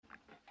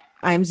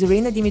I'm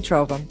Zarina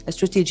Dimitrova, a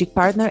strategic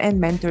partner and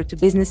mentor to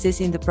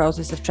businesses in the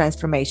process of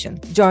transformation.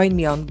 Join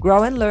me on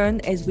Grow and Learn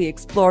as we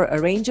explore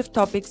a range of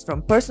topics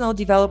from personal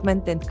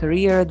development and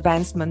career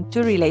advancement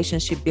to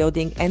relationship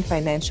building and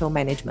financial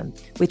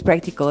management. With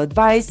practical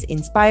advice,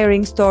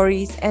 inspiring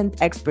stories,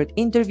 and expert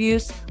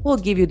interviews, we'll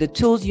give you the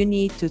tools you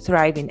need to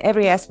thrive in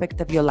every aspect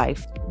of your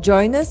life.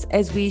 Join us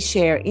as we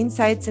share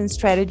insights and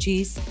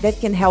strategies that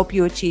can help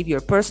you achieve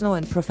your personal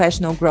and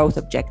professional growth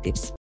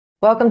objectives.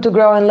 Welcome to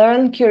Grow and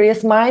Learn,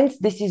 Curious Minds.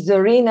 This is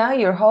Zarina,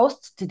 your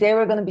host. Today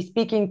we're going to be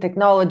speaking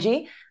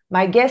technology.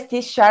 My guest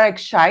is Sharek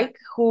Shaikh,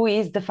 who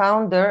is the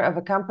founder of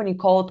a company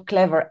called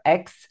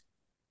CleverX.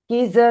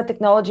 He's a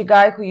technology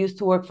guy who used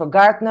to work for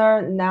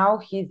Gartner. Now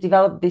he's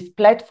developed this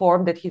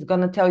platform that he's going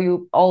to tell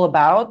you all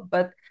about,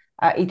 but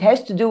it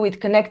has to do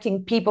with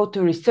connecting people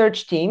to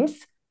research teams.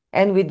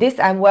 And with this,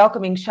 I'm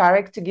welcoming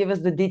Sharek to give us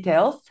the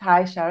details.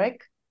 Hi, Sharek.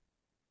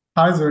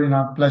 Hi,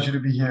 Zarina. Pleasure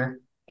to be here.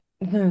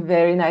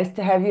 Very nice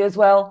to have you as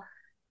well.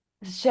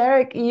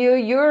 Sharek,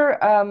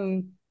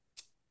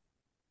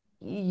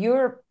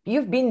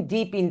 you've been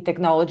deep in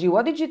technology.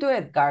 What did you do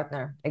at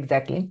Gartner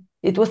exactly?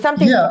 It was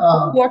something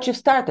Yeah, what you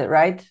started,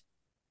 right?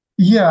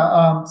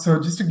 So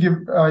just to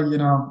give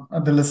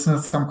the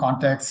listeners some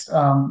context,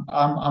 I'm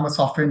a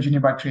software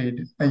engineer by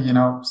trade.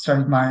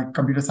 Studied my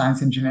computer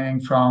science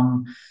engineering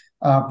from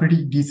a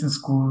pretty decent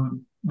school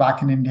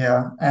back in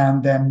India,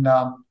 and then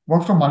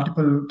worked for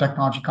multiple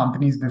technology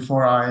companies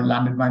before I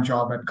landed my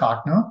job at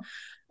Gartner.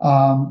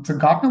 So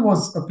Gartner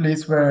was a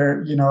place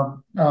where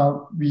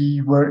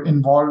we were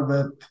involved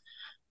with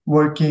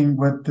working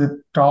with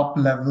the top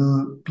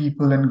level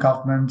people in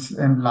governments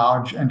and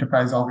large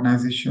enterprise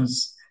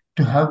organizations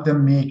to help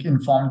them make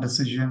informed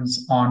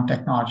decisions on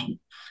technology.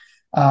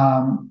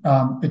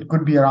 It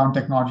could be around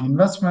technology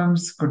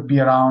investments, could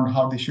be around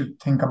how they should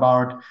think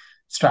about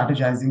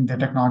strategizing their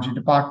technology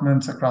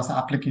departments across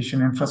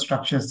application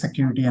infrastructure,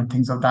 security, and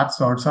things of that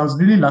sort. So I was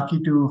really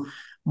lucky to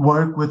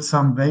work with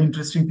some very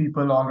interesting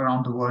people all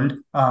around the world,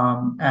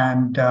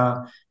 and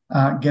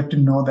get to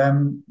know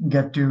them,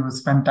 get to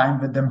spend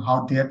time with them,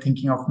 how they're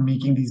thinking of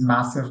making these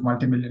massive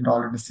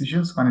multi-million-dollar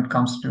decisions when it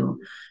comes to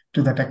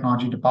the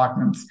technology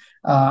departments.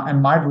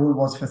 And my role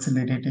was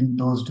facilitating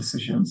those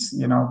decisions,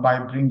 by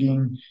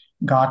bringing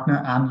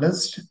Gartner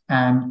analysts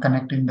and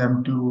connecting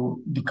them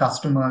to the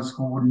customers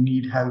who would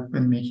need help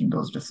in making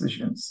those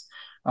decisions.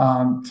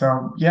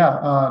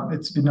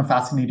 It's been a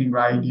fascinating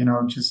ride,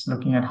 just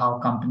looking at how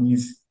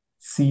companies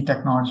see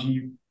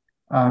technology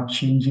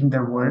changing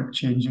their work,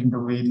 changing the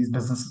way these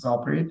businesses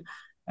operate,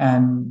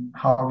 and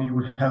how we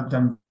would help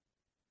them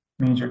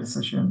major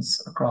decisions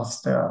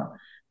across the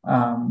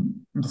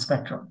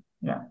spectrum.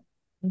 Yeah.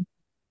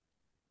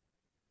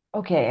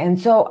 Okay, and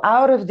so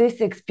out of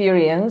this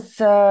experience,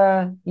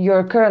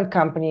 your current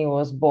company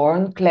was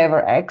born,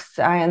 CleverX.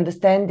 I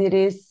understand it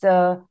is,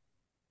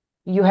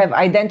 you have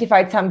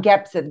identified some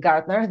gaps at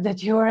Gartner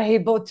that you were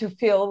able to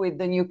fill with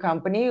the new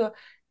company.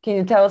 Can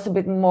you tell us a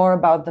bit more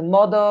about the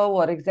model,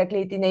 what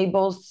exactly it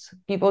enables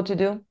people to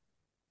do?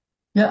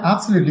 Yeah,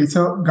 absolutely.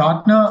 So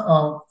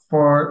Gartner,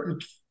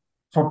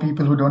 for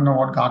people who don't know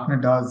what Gartner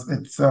does,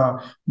 it's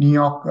a New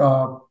York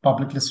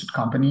public listed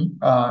company.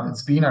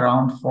 It's been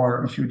around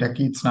for a few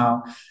decades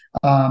now.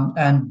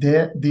 And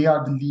they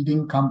are the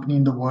leading company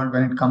in the world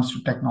when it comes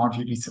to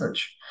technology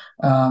research.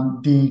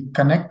 They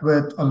connect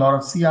with a lot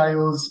of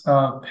CIOs,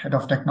 head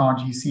of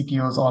technology,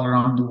 CTOs all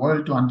around the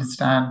world to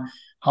understand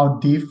how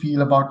they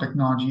feel about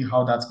technology,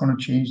 how that's going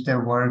to change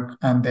their work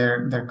and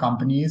their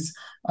companies.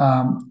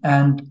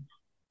 And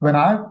when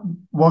I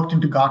worked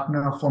into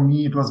Gartner, for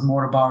me, it was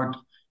more about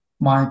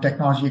my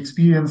technology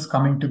experience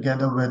coming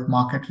together with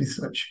market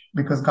research,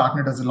 because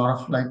Gartner does a lot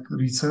of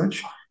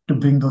research to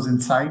bring those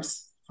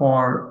insights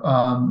for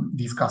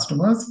these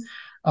customers.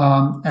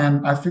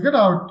 And I figured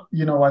out,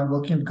 while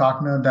working at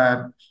Gartner,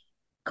 that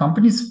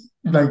companies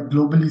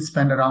globally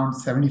spend around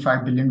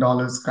 $75 billion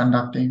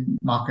conducting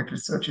market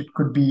research. It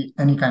could be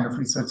any kind of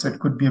research. So it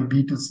could be a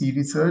B2C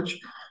research,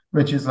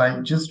 which is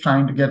just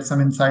trying to get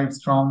some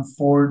insights from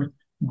Ford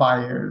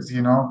buyers,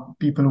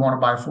 people who want to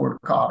buy Ford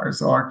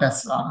cars or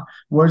Tesla,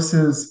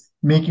 versus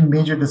making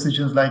major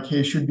decisions like,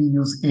 hey, should we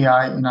use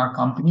AI in our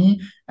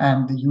company,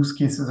 and the use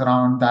cases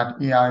around that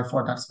AI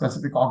for that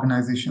specific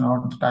organization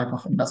or the type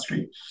of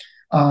industry.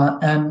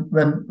 And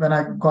when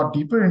I got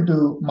deeper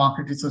into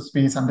market research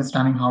space,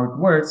 understanding how it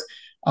works,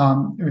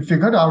 we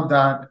figured out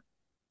that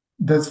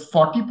there's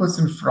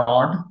 40%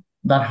 fraud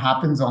that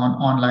happens on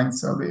online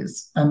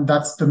surveys. And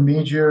that's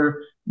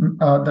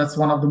that's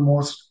one of the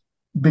most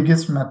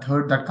biggest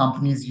method that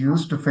companies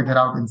use to figure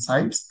out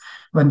insights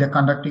when they're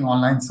conducting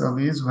online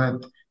surveys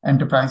with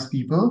enterprise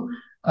people.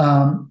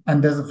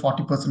 And there's a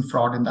 40%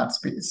 fraud in that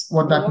space.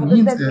 What that What does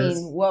means that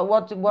is, mean?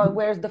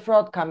 Where's the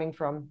fraud coming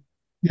from?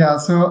 yeah,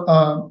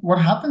 so what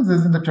happens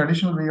is, in the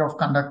traditional way of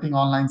conducting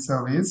online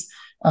surveys,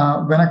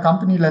 when a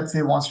company, let's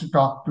say, wants to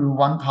talk to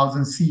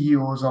 1,000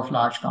 CEOs of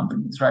large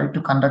companies, right,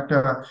 to conduct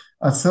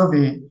a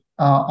survey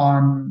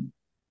on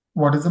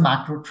what is the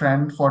macro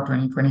trend for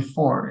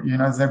 2024?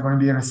 Is there going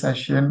to be a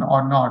recession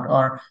or not?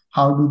 Or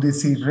how do they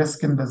see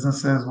risk in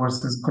businesses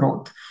versus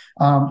growth?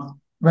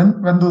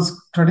 When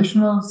those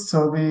traditional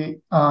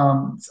survey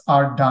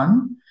are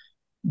done,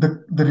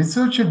 the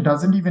researcher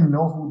doesn't even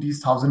know who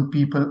these 1,000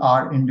 people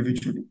are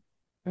individually.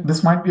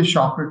 This might be a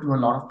shocker to a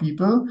lot of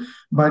people,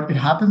 but it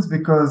happens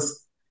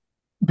because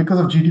of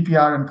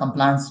GDPR and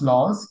compliance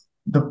laws.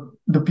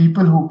 The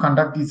people who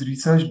conduct these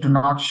research do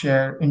not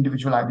share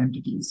individual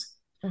identities.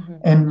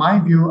 In my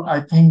view, I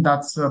think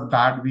that's a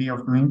bad way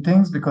of doing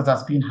things because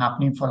that's been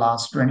happening for the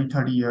last 20,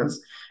 30 years.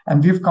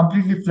 And we've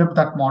completely flipped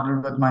that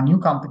model with my new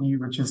company,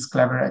 which is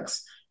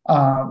CleverX,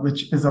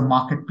 which is a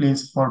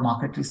marketplace for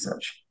market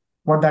research.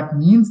 What that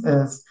means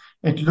is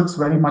it looks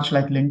very much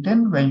like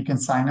LinkedIn, where you can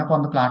sign up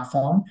on the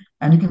platform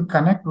and you can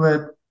connect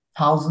with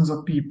thousands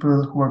of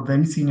people who are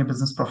very senior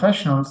business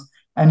professionals,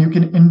 and you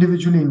can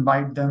individually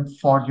invite them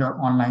for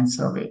your online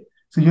survey.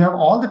 So you have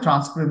all the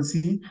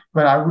transparency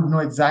where I would know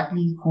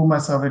exactly who my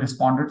survey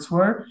respondents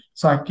were.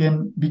 So I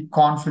can be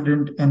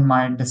confident in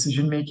my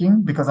decision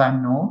making because I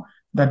know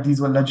that these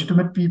were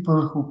legitimate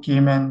people who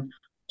came in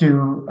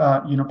to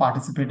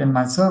participate in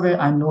my survey.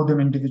 I know them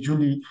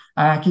individually,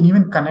 and I can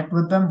even connect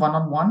with them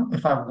one-on-one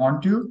if I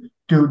want to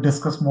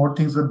discuss more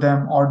things with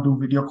them or do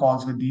video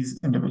calls with these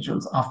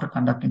individuals after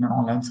conducting an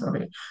online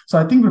survey. So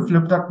I think we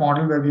flipped that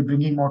model where we're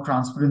bringing more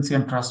transparency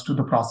and trust to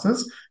the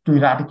process to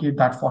eradicate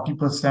that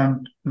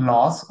 40%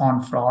 loss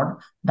on fraud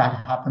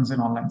that happens in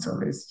online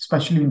surveys,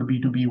 especially in the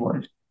B2B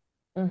world.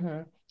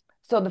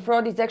 So the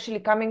fraud is actually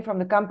coming from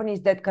the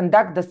companies that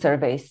conduct the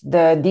surveys,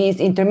 these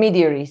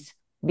intermediaries,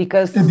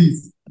 because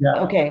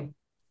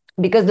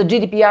because the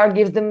GDPR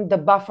gives them the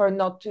buffer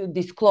not to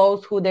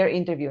disclose who they're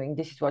interviewing.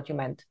 This is what you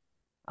meant.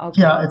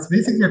 Okay. Yeah, it's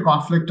basically a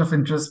conflict of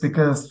interest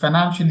because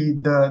financially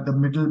the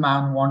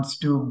middleman wants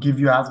to give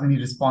you as many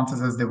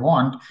responses as they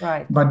want,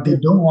 right? But they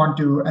don't want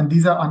to, and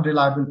these are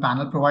unreliable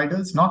panel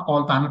providers. Not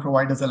all panel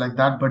providers are like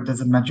that, but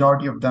there's a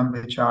majority of them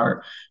which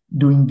are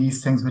doing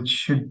these things which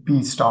should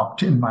be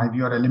stopped, in my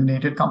view, or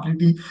eliminated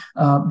completely.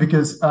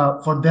 Because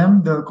for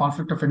them, the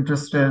conflict of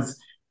interest is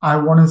I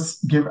want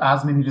to give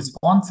as many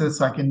responses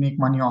so I can make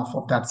money off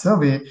of that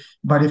survey.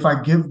 But if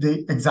I give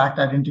the exact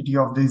identity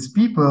of these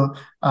people,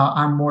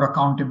 I'm more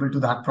accountable to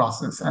that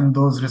process. And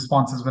those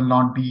responses will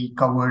not be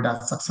covered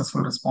as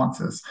successful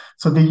responses.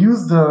 So they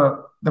use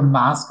the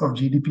mask of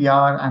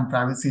GDPR and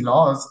privacy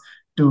laws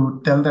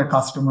to tell their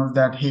customers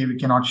that, hey, we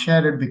cannot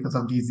share it because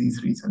of these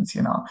reasons.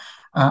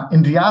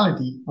 In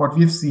reality, what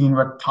we've seen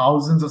where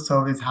thousands of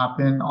surveys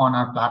happen on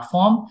our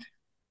platform,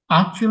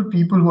 actual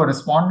people who are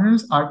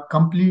respondents are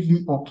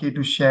completely okay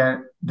to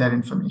share their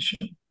information.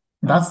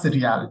 That's the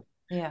reality.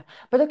 Yeah.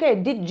 But okay,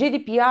 did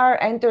GDPR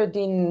entered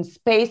in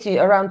space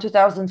around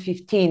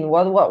 2015?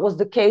 What was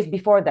the case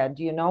before that?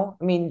 Do you know?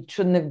 I mean, it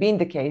shouldn't have been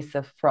the case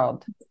of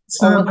fraud.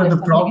 So the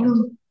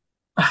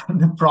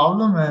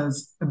problem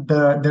is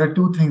there are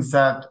two things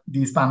that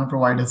these panel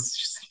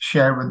providers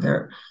share with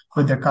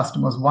their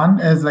customers. One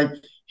is like,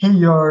 hey,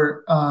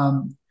 your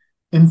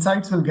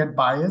insights will get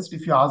biased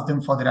if you ask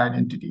them for their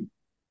identity.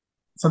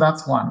 So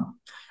that's one.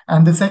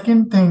 And the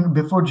second thing,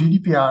 before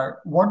GDPR,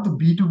 what the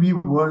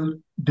B2B world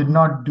did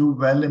not do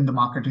well in the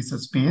market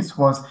research space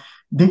was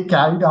they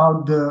carried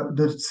out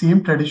the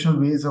same traditional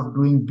ways of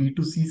doing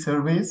B2C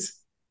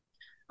surveys.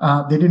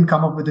 They didn't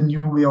come up with a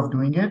new way of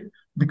doing it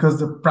because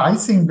the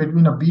pricing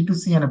between a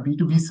B2C and a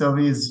B2B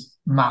survey is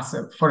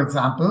massive. For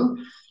example,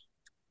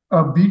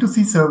 a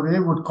B2C survey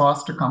would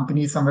cost a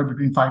company somewhere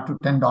between $5 to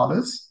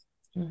 $10.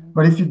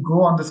 But if you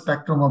go on the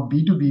spectrum of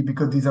B2B,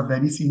 because these are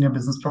very senior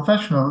business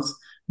professionals,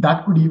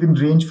 that could even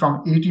range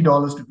from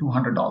 $80 to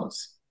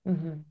 $200.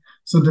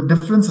 So the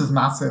difference is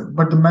massive,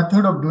 but the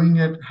method of doing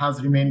it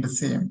has remained the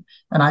same.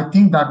 And I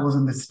think that was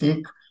a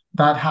mistake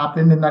that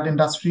happened in that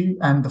industry,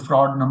 and the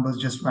fraud numbers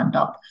just went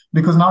up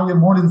because now you're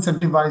more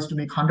incentivized to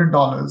make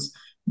 $100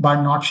 by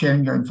not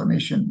sharing your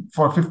information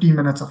for 15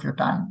 minutes of your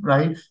time,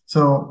 right?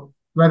 So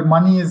where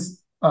money is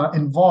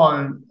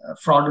involved,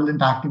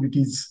 fraudulent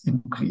activities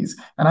increase.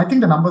 And I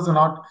think the numbers are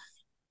not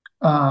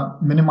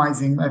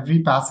minimizing.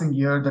 Every passing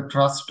year, the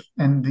trust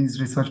in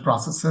these research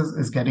processes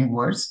is getting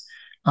worse.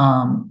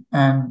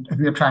 And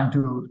we are trying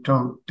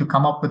to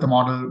come up with a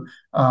model,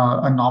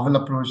 a novel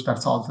approach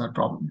that solves that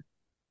problem.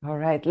 All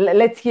right,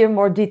 let's hear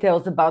more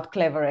details about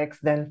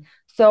CleverX then.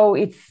 So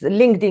it's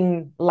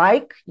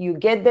LinkedIn-like. You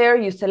get there,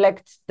 you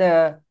select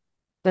the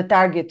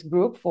target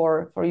group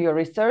for your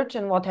research,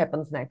 and what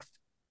happens next?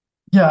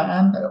 Yeah,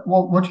 and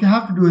what you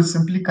have to do is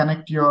simply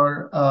connect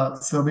your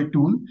survey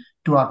tool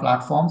to our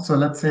platform. So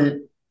let's say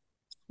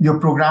you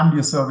programmed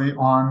your survey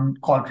on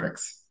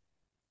Qualtrics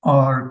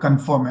or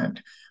Confirm It,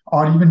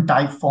 or even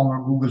Typeform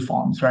or Google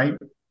Forms, right?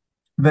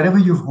 Wherever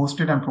you've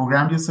hosted and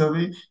programmed your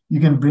survey, you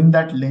can bring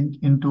that link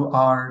into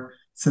our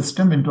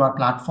system, into our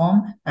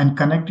platform, and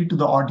connect it to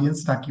the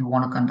audience that you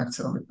want to conduct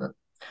survey with.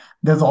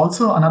 There's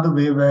also another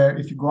way where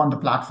if you go on the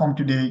platform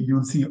today,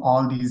 you'll see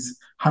all these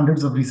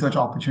hundreds of research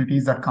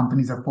opportunities that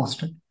companies have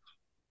posted.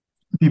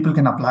 People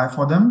can apply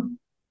for them.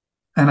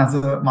 And as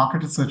a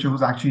market researcher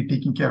who's actually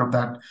taking care of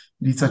that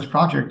research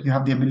project, you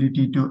have the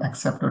ability to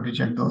accept or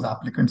reject those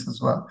applicants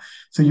as well.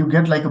 So you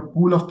get like a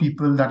pool of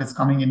people that is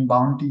coming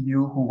inbound to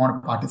you who want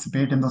to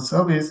participate in those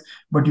surveys,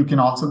 but you can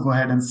also go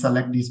ahead and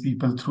select these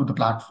people through the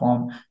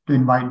platform to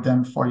invite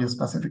them for your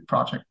specific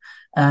project.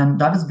 And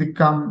that has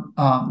become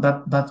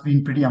that's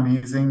been pretty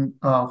amazing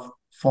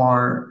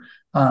for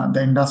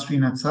the industry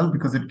in itself,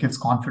 because it gives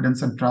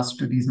confidence and trust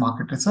to these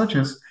market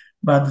researchers.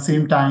 But at the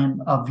same time,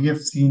 we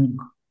have seen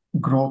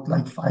growth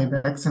like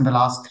 5x in the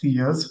last 3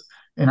 years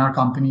in our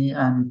company,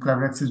 and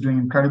CleverX is doing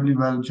incredibly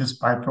well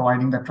just by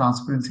providing that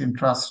transparency and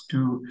trust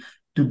to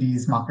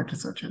these market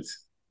researchers.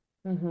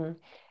 Mm-hmm.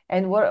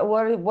 And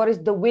what is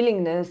the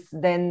willingness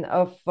then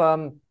of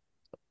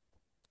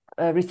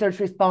research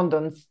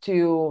respondents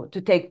to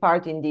take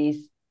part in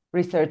these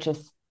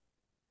researches?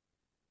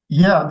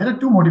 Yeah, there are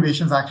two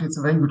motivations actually. It's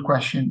a very good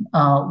question.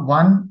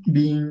 One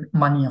being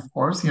money, of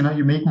course.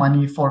 You make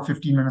money for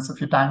 15 minutes of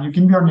your time. You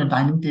can be on your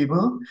dining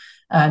table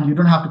and you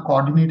don't have to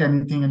coordinate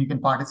anything, and you can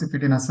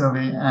participate in a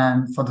survey,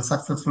 and for the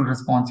successful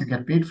response, you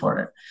get paid for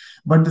it.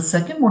 But the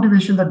second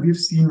motivation that we've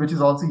seen, which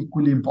is also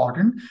equally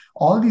important,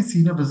 all these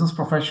senior business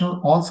professionals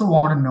also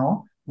want to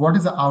know what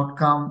is the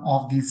outcome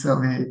of these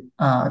survey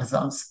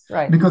results.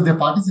 Right. Because they're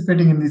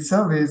participating in these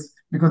surveys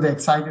because they're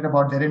excited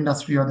about their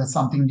industry or there's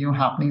something new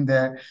happening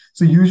there.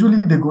 So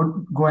usually they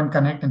go and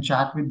connect and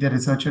chat with their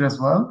researcher as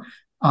well,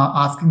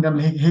 asking them,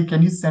 hey,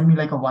 can you send me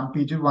like a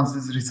one-pager once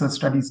this research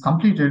study is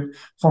completed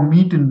for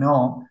me to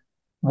know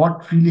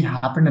what really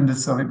happened in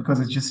this survey, because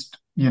it's just,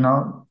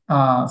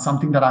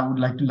 something that I would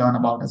like to learn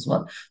about as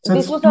well. So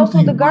This it's was two also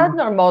the things.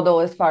 Gartner model,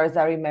 as far as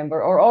I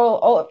remember, or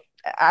all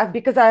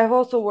because I have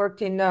also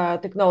worked in a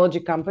technology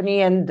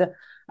company, and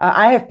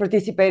I have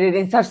participated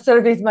in such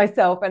surveys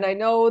myself, and I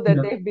know that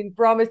Yeah. they've been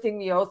promising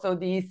me also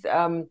these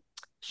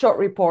short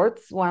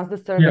reports once the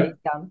survey is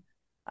done.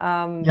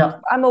 Yeah.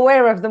 I'm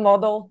aware of the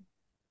model.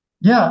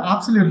 Yeah,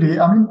 absolutely.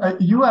 I mean,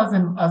 you as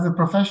a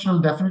professional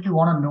definitely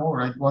want to know,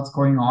 right, what's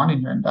going on in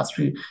your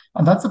industry,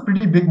 and that's a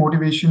pretty big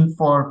motivation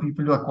for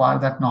people to acquire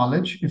that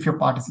knowledge if you're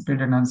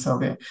participating in a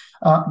survey.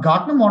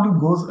 Gartner model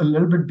goes a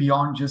little bit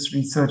beyond just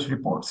research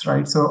reports,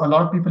 right? So a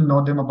lot of people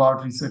know them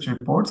about research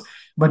reports,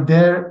 but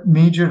their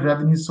major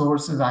revenue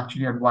source is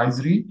actually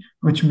advisory,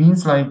 which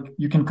means like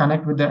you can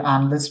connect with their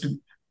analyst.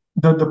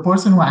 The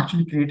person who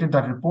actually created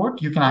that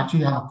report, you can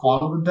actually have a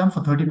call with them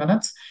for 30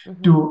 minutes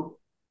to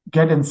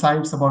get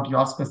insights about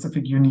your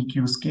specific unique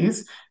use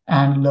case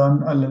and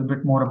learn a little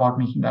bit more about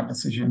making that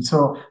decision.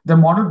 So the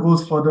model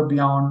goes further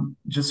beyond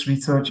just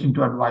research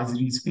into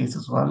advisory space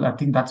as well. I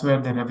think that's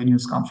where the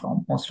revenues come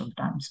from most of the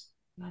times.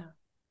 Yeah,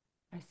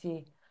 I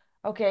see.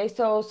 Okay,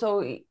 so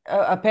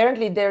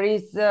apparently there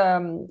is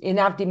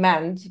enough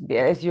demand,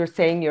 as you're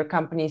saying, your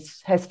company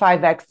has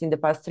 5x in the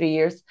past 3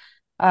 years.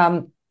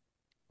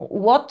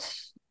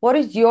 What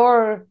is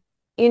your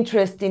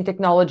interest in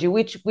technology?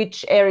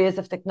 Which areas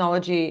of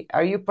technology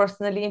are you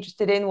personally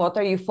interested in? What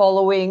are you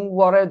following?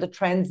 What are the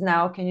trends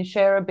now? Can you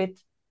share a bit?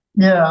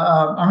 Yeah,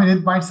 I mean,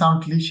 it might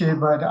sound cliche,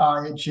 but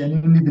I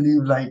genuinely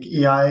believe like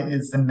AI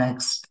is the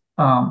next,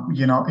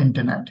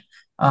 internet.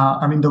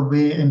 I mean, the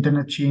way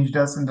internet changed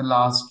us in the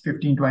last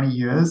 15, 20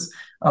 years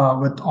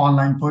with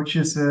online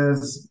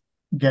purchases,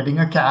 getting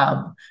a cab,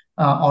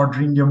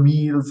 ordering your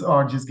meals,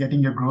 or just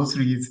getting your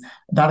groceries,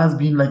 that has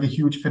been like a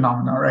huge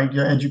phenomenon, right?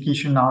 Your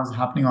education now is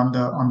happening on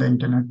the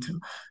internet too.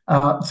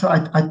 So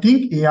I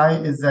think AI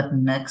is that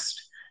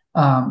next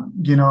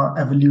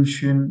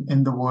evolution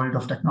in the world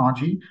of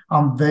technology.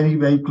 I'm very,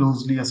 very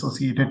closely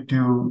associated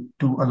to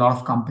a lot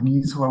of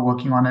companies who are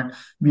working on it.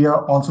 We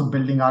are also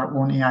building our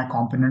own AI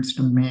components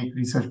to make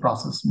research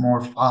process more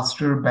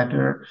faster,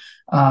 better,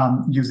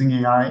 using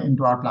AI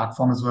into our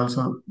platform as well.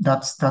 So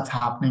that's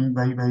happening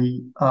very,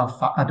 very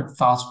at a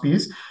fast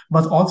pace.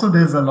 But also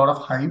there's a lot of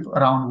hype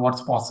around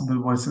what's possible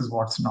versus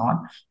what's not.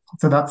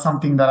 So that's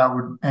something that I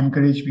would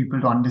encourage people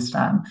to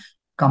understand.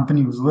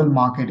 Companies will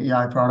market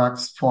AI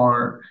products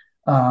for,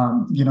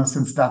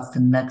 since that's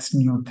the next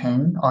new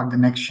thing or the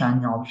next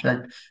shiny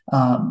object.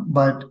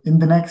 But in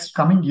the next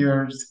coming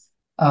years,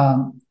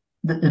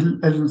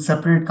 it'll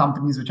separate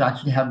companies which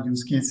actually have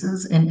use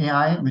cases in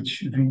AI,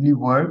 which really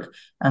work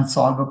and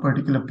solve a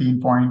particular pain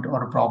point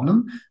or a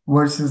problem,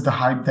 versus the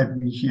hype that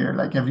we hear.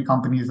 Like every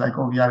company is like,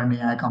 oh, we are an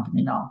AI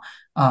company now.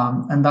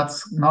 And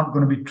that's not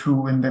going to be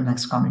true in the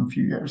next coming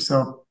few years.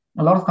 So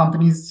a lot of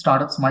companies,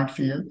 startups might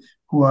fail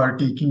who are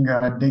taking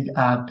a dig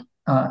at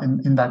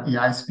in that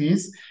AI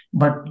space,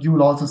 but you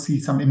will also see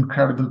some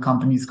incredible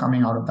companies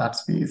coming out of that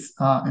space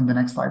in the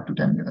next 5 to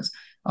 10 years.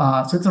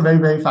 So it's a very,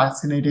 very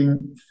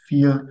fascinating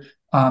field.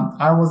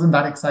 I wasn't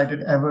that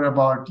excited ever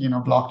about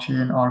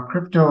blockchain or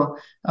crypto,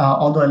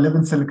 although I live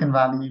in Silicon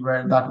Valley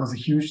where that was a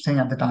huge thing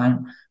at the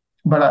time.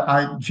 But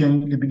I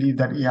genuinely believe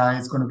that AI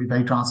is going to be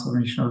very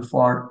transformational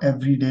for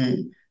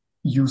everyday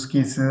use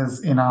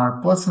cases in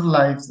our personal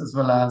lives as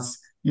well as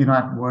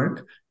at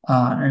work.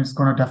 And it's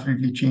going to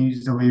definitely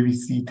change the way we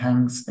see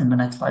things in the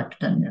next 5 to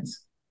 10 years.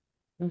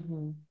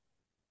 And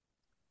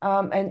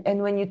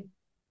when you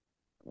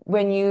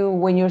when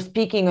you're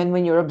speaking and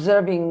when you're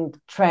observing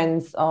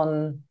trends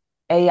on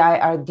AI,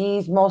 are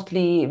these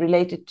mostly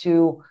related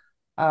to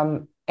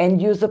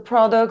end user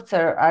products,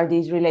 or are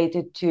these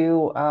related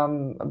to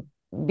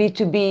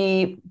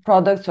B2B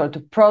products or to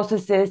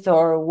processes,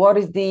 or what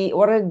are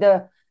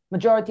the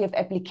majority of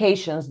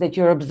applications that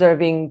you're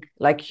observing,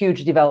 like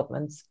huge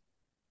developments,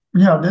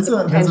 Yeah, the there's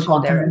a potential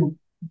there? continent.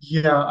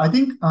 Yeah, I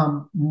think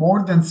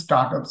more than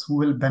startups who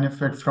will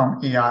benefit from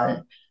AI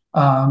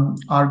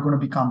are going to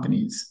be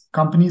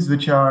companies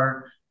which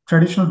are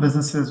traditional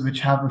businesses which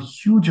have a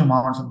huge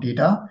amounts of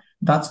data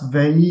that's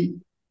very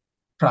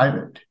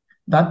private.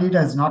 That data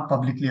is not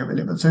publicly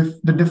available. So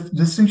if the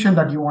distinction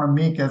that you want to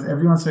make is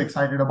everyone's so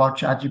excited about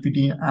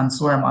ChatGPT and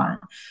so am I,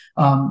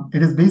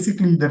 it is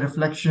basically the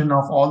reflection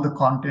of all the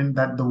content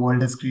that the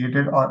world has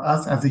created or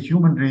us as a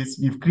human race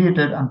we've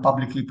created and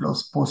publicly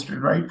posted,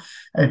 right?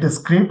 It has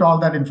scraped all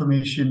that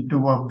information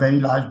to a very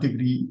large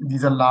degree.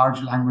 These are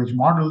large language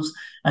models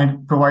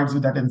and provides you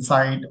that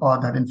insight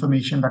or that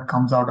information that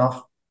comes out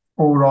of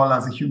overall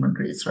as a human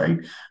race, right?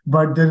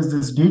 But there is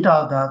this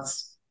data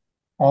that's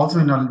also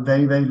in a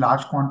very, very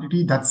large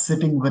quantity that's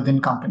sitting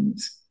within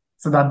companies.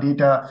 So that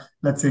data,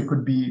 let's say,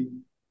 could be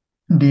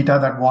data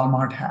that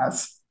Walmart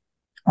has,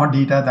 or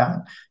data that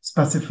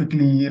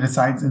specifically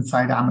resides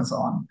inside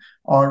Amazon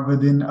or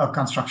within a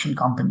construction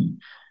company.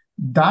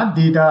 That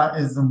data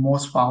is the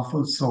most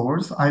powerful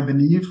source, I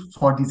believe,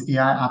 for these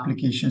AI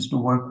applications to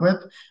work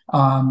with,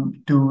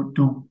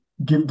 to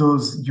give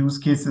those use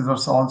cases or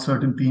solve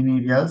certain pain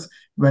areas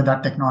where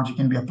that technology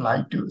can be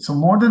applied to. So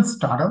more than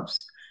startups,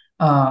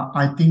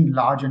 I think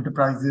large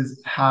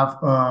enterprises have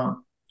a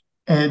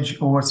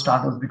edge over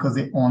startups because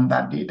they own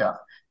that data.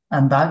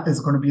 And that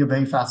is going to be a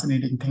very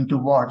fascinating thing to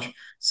watch.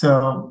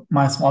 So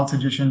my small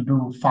suggestion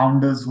to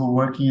founders who are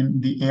working in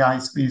the AI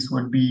space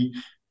would be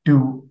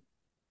to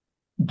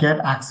get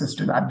access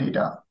to that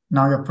data.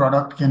 Now your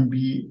product can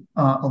be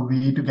a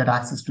way to get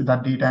access to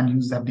that data and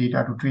use that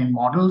data to train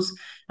models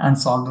and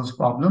solve those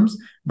problems.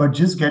 But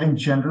just getting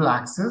general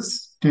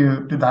access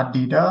to that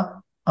data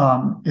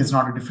is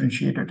not a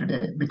differentiator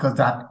today because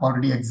that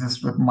already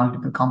exists with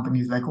multiple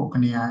companies like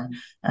OpenAI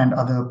and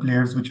other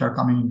players which are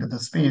coming into the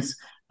space.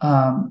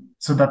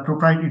 So that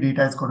proprietary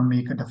data is going to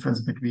make a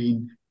difference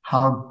between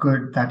how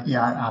good that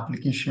AI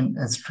application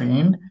is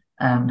trained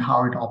and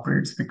how it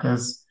operates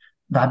because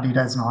that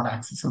data is not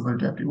accessible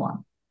to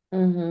everyone.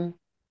 Mm-hmm.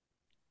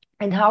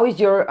 And how is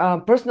your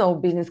personal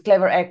business,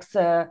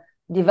 CleverX,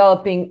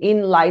 developing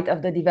in light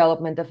of the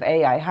development of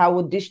AI? How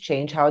would this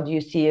change? How do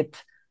you see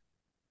it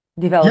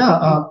Yeah, developing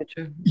in the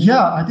future? Mm-hmm.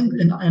 yeah. I think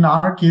in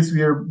our case,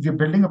 we're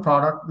building a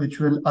product which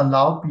will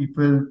allow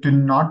people to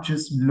not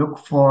just look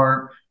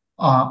for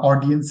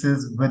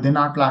audiences within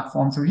our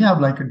platform. So we have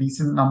like a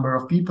decent number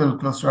of people,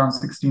 close to around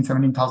 16,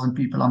 17,000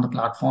 people on the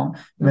platform,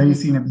 very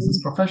Mm-hmm. senior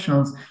business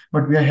professionals.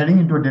 But we are heading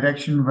into a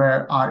direction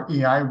where our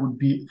AI would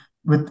be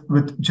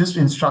with just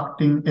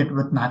instructing it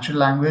with natural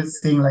language,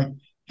 saying like,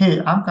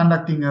 hey, I'm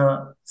conducting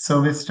a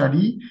survey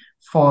study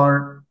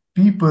for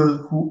people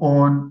who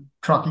own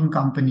trucking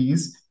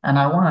companies, and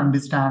I want to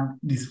understand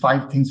these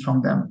 5 things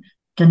from them.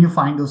 Can you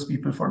find those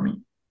people for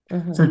me? So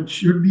Mm-hmm. it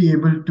should be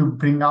able to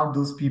bring out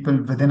those people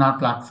within our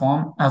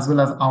platform as well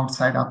as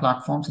outside our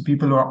platform. So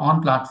people who are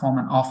on platform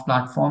and off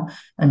platform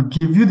and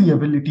give you the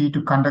ability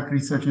to conduct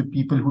research with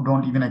people who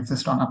don't even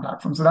exist on our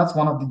platform. So that's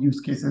one of the use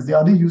cases. The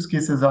other use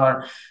cases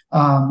are,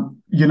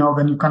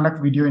 when you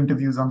conduct video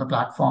interviews on the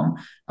platform,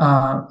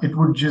 it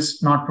would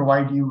just not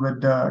provide you with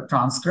the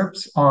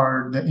transcripts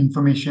or the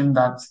information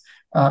that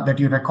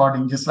you're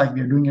recording, just like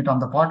we're doing it on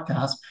the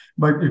podcast,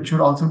 but it should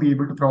also be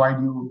able to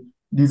provide you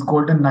these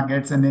golden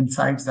nuggets and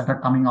insights that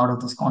are coming out of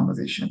those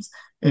conversations.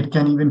 It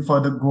can even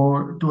further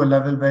go to a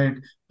level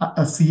where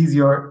it sees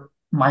your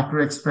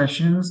micro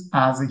expressions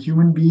as a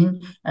human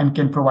being and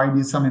can provide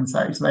you some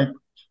insights. Like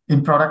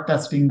in product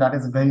testing, that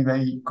is a very,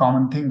 very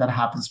common thing that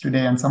happens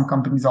today. And some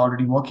companies are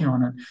already working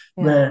on it,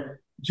 Yeah.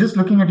 where just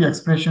looking at your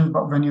expressions,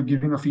 but when you're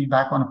giving a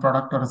feedback on a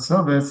product or a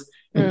service,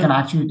 it can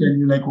actually tell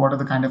you like what are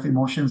the kind of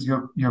emotions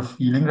you're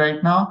feeling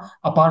right now,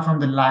 apart from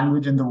the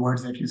language and the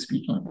words that you're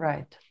speaking.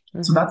 Right.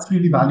 So that's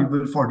really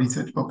valuable for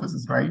research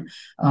purposes, right?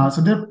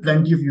 So there are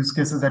plenty of use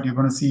cases that you're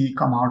going to see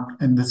come out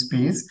in this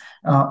space.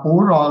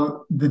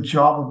 Overall, the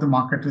job of the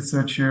market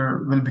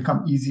researcher will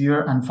become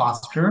easier and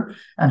faster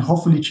and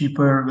hopefully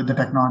cheaper with the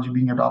technology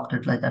being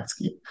adopted like at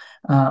scale.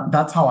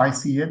 That's how I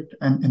see it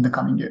in the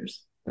coming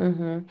years.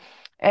 Mm-hmm.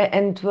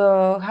 And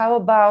how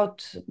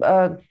about,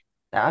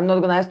 I'm not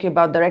going to ask you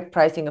about direct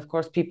pricing. Of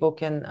course, people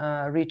can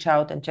reach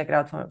out and check it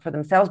out for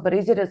themselves. But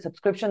is it a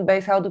subscription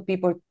base? How do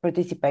people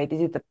participate?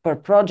 Is it a per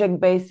project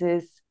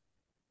basis?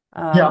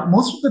 Yeah,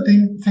 most of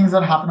the things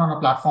that happen on a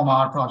platform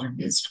are project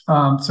based.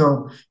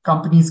 So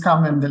companies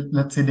come and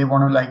let's say they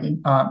want to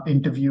like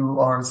interview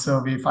or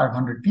survey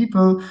 500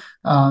 people.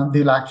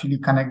 They'll actually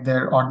connect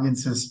their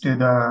audiences to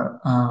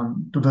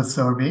the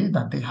survey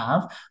that they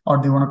have,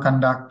 or they want to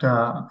conduct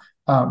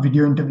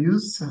video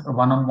interviews,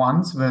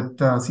 one-on-ones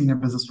with senior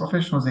business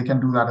professionals. They can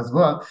do that as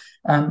well.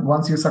 And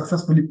once you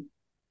successfully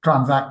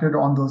transacted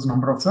on those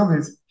number of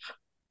surveys,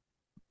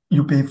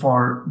 you pay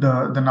for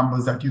the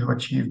numbers that you have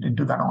achieved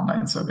into that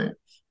online survey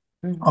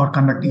or Mhm.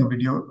 conducting a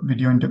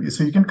video interview.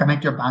 So you can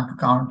connect your bank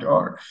account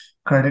or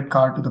credit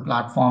card to the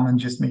platform and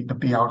just make the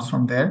payouts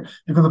from there,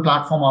 because the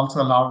platform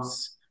also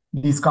allows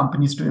these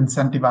companies to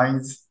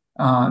incentivize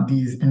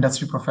these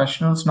industry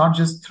professionals, not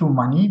just through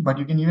money, but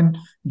you can even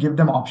give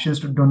them options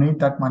to donate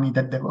that money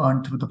that they've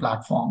earned through the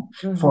platform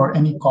for Mhm.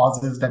 any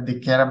causes that they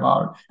care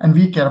about. And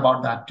we care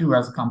about that too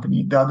as a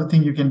company. The other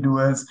thing you can do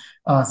is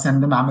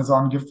send them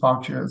Amazon gift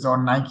vouchers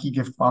or Nike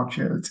gift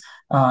vouchers,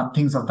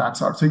 things of that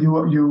sort. So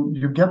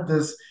you get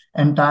this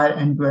entire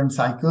end-to-end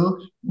cycle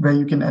where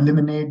you can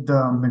eliminate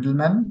the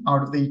middlemen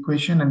out of the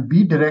equation and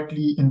be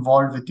directly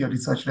involved with your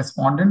research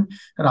respondent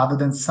rather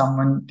than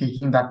someone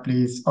taking that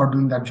place or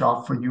doing that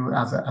job for you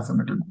as a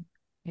middleman.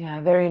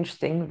 Yeah, very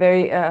interesting.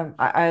 Very,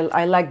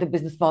 I like the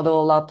business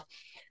model a lot.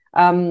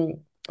 Um,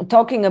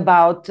 Talking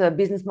about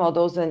business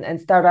models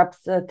and startups,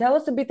 tell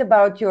us a bit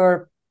about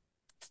your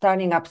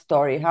starting up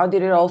story. How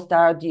did it all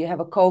start? Do you have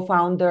a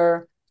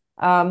co-founder?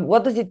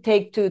 What does it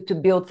take to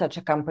build such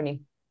a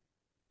company?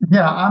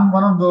 Yeah, I'm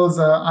one of those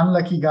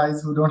unlucky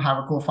guys who don't have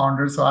a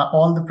co-founder. So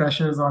all the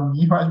pressure is on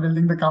me while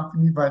building the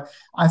company. But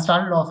I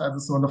started off as a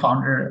solo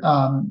founder.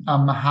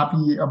 I'm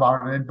happy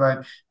about it,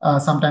 but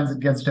sometimes it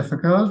gets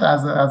difficult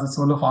as a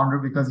solo founder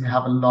because you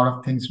have a lot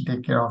of things to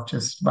take care of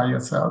just by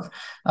yourself.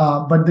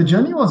 But the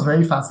journey was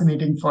very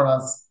fascinating for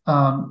us.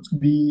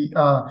 When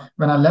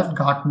I left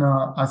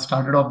Gartner, I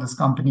started off this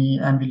company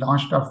and we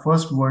launched our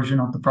first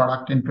version of the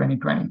product in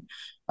 2020.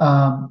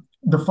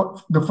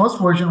 The first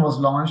version was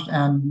launched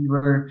and we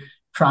were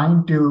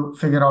trying to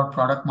figure out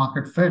product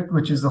market fit,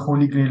 which is the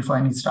holy grail for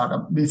any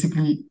startup.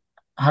 Basically,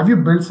 have you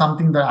built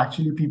something that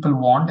actually people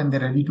want and they're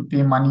ready to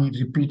pay money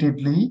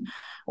repeatedly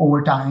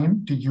over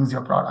time to use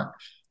your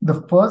product?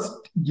 The first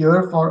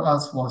year for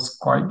us was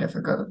quite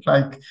difficult.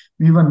 Like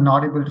we were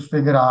not able to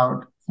figure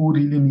out who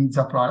really needs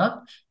our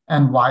product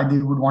and why they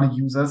would want to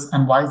use us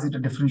and why is it a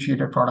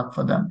differentiated product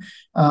for them.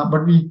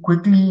 But we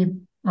quickly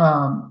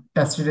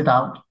tested it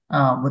out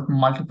with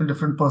multiple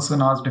different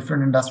personas,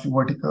 different industry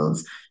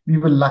verticals. We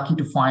were lucky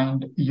to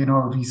find,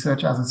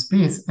 research as a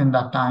space in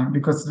that time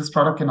because this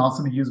product can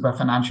also be used by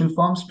financial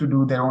firms to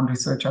do their own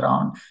research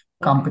around Okay.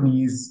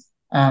 companies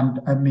and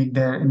make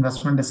their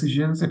investment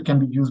decisions. It can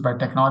be used by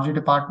technology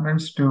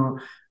departments to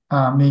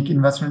make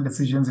investment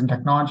decisions in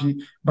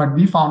technology. But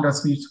we found a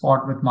sweet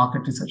spot with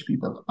market research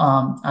people.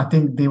 I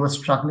think they were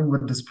struggling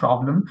with this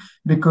problem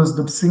because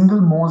the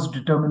single most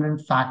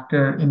determinant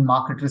factor in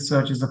market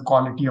research is the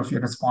quality of your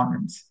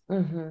respondents.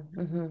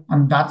 Mm-hmm, mm-hmm.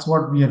 And that's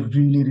what we are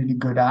really, really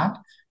good at.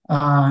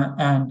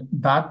 And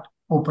that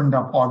opened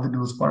up all the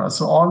doors for us.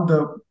 So all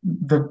the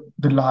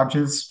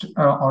largest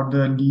or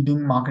the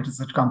leading market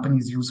research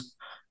companies use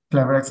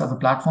CleverX as a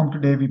platform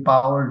today. We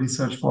power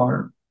research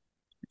for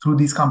through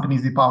these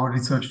companies, we power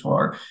research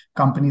for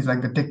companies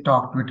like the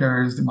TikTok,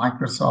 Twitters, the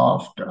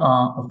Microsoft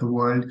of the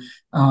world.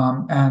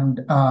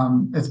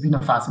 It's been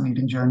a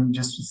fascinating journey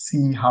just to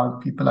see how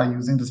people are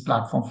using this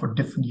platform for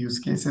different use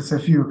cases. So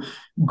if you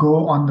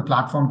go on the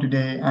platform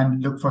today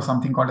and look for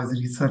something called as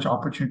research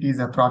opportunities,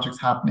 there are projects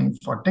happening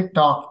for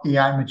TikTok,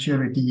 AI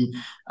maturity,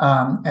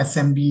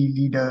 SMB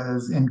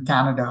leaders in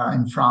Canada,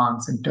 in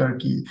France, in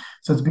Turkey.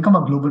 So it's become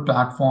a global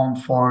platform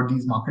for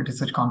these market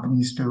research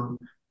companies to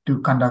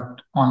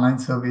conduct online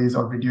surveys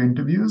or video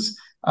interviews.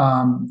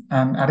 And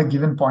at a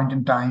given point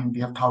in time,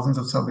 we have thousands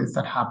of surveys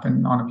that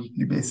happen on a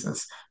weekly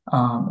basis,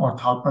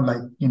 hundreds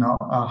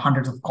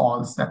of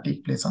calls that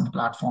take place on the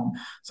platform.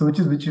 So which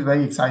is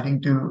very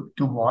exciting to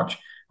watch.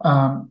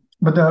 But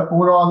the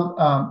overall,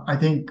 I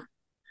think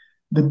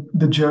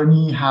the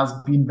journey has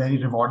been very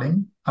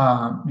rewarding.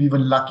 We were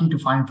lucky to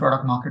find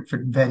product market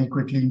fit very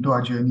quickly into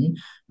our journey,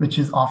 which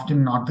is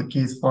often not the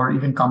case for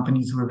even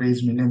companies who have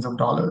raised millions of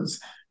dollars.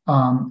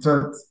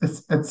 So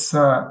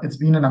it's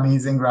been an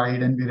amazing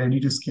ride, and we're ready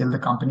to scale the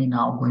company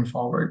now going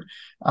forward,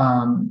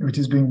 which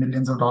is doing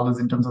millions of dollars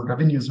in terms of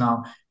revenues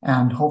now,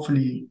 and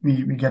hopefully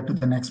we get to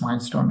the next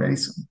milestone very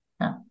soon.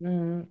 Yeah.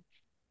 Mm.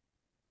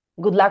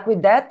 Good luck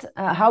with that.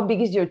 How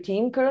big is your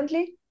team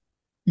currently?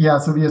 Yeah,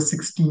 so we have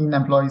 16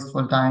 employees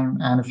full time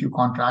and a few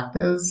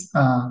contractors.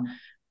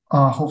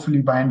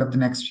 Hopefully by end of the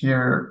next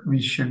year, we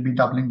should be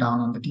doubling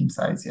down on the team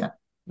size. Yeah.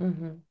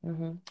 Mm-hmm,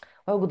 mm-hmm.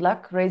 Well, good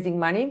luck raising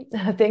money.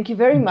 Thank you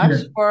very Thank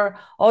much you. for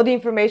all the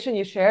information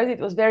you shared. It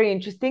was very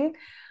interesting.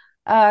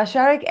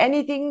 Sharik,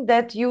 anything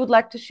that you would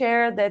like to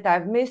share that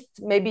I've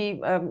missed?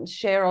 Maybe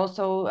share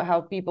also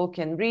how people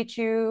can reach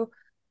you,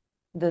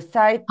 the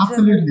site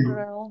Absolutely.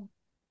 URL.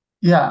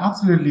 Yeah,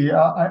 absolutely.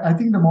 I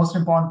think the most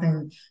important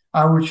thing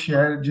I would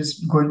share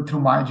just going through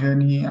my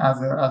journey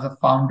as a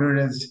founder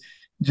is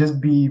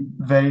just be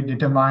very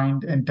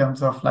determined in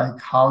terms of like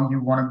how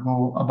you want to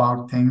go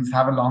about things,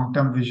 have a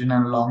long-term vision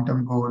and a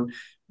long-term goal.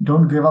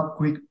 Don't give up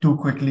too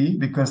quickly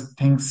because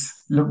things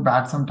look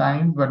bad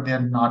sometimes, but they're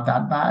not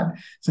that bad.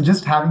 So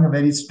just having a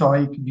very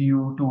stoic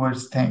view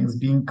towards things,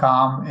 being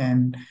calm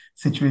in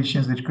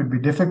situations which could be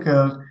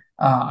difficult,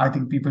 I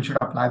think people should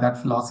apply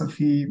that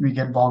philosophy. We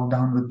get bogged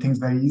down with things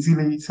very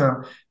easily.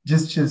 So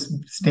just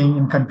staying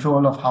in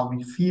control of how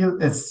we feel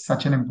is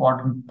such an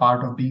important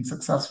part of being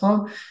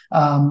successful.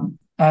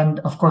 And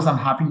of course, I'm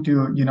happy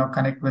to,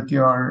 connect with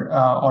your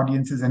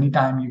audiences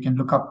anytime. You can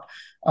look up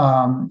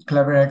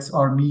CleverX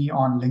or me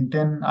on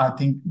LinkedIn. I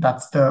think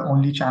that's the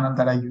only channel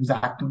that I use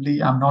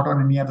actively. I'm not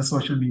on any other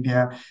social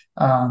media.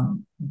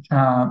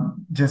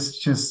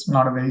 Just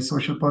not a very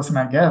social person,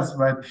 I guess.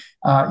 But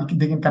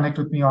they can connect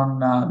with me on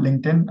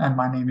LinkedIn, and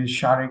my name is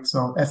Sharekh.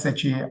 So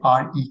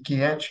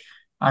Sharekh.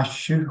 I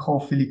should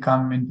hopefully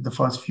come into the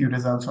first few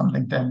results on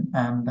LinkedIn,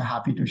 and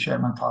happy to share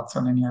my thoughts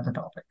on any other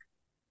topic.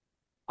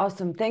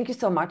 Awesome. Thank you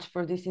so much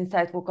for this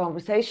insightful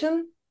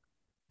conversation.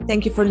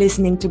 Thank you for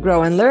listening to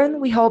Grow and Learn.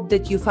 We hope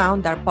that you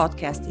found our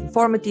podcast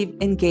informative,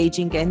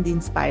 engaging, and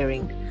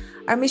inspiring.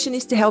 Our mission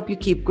is to help you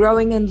keep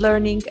growing and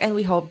learning, and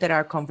we hope that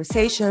our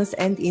conversations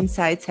and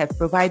insights have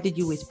provided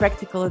you with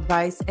practical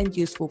advice and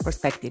useful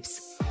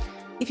perspectives.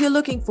 If you're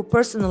looking for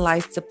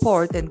personalized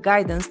support and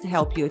guidance to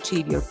help you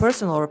achieve your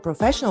personal or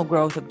professional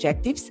growth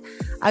objectives,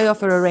 I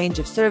offer a range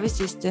of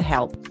services to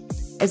help.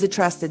 As a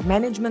trusted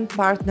management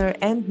partner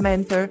and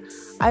mentor,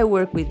 I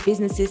work with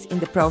businesses in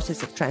the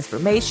process of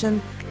transformation,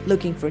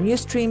 looking for new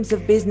streams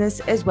of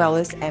business as well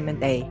as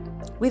M&A.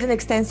 With an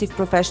extensive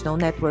professional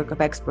network of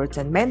experts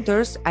and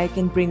mentors, I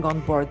can bring on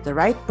board the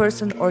right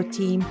person or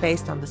team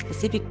based on the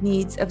specific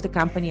needs of the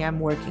company I'm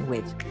working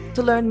with.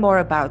 To learn more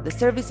about the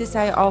services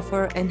I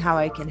offer and how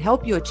I can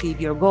help you achieve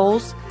your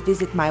goals,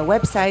 visit my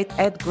website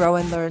at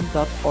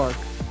growandlearn.org.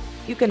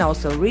 You can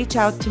also reach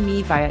out to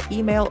me via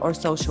email or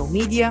social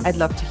media. I'd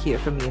love to hear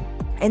from you.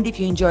 And if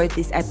you enjoyed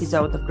this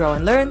episode of Grow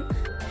and Learn,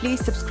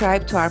 please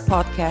subscribe to our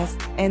podcast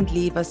and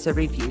leave us a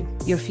review.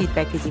 Your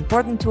feedback is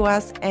important to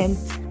us, and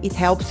it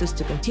helps us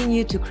to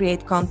continue to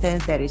create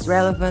content that is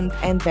relevant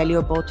and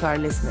valuable to our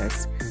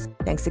listeners.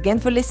 Thanks again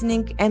for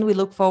listening, and we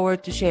look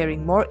forward to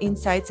sharing more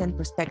insights and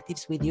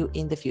perspectives with you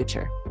in the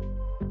future.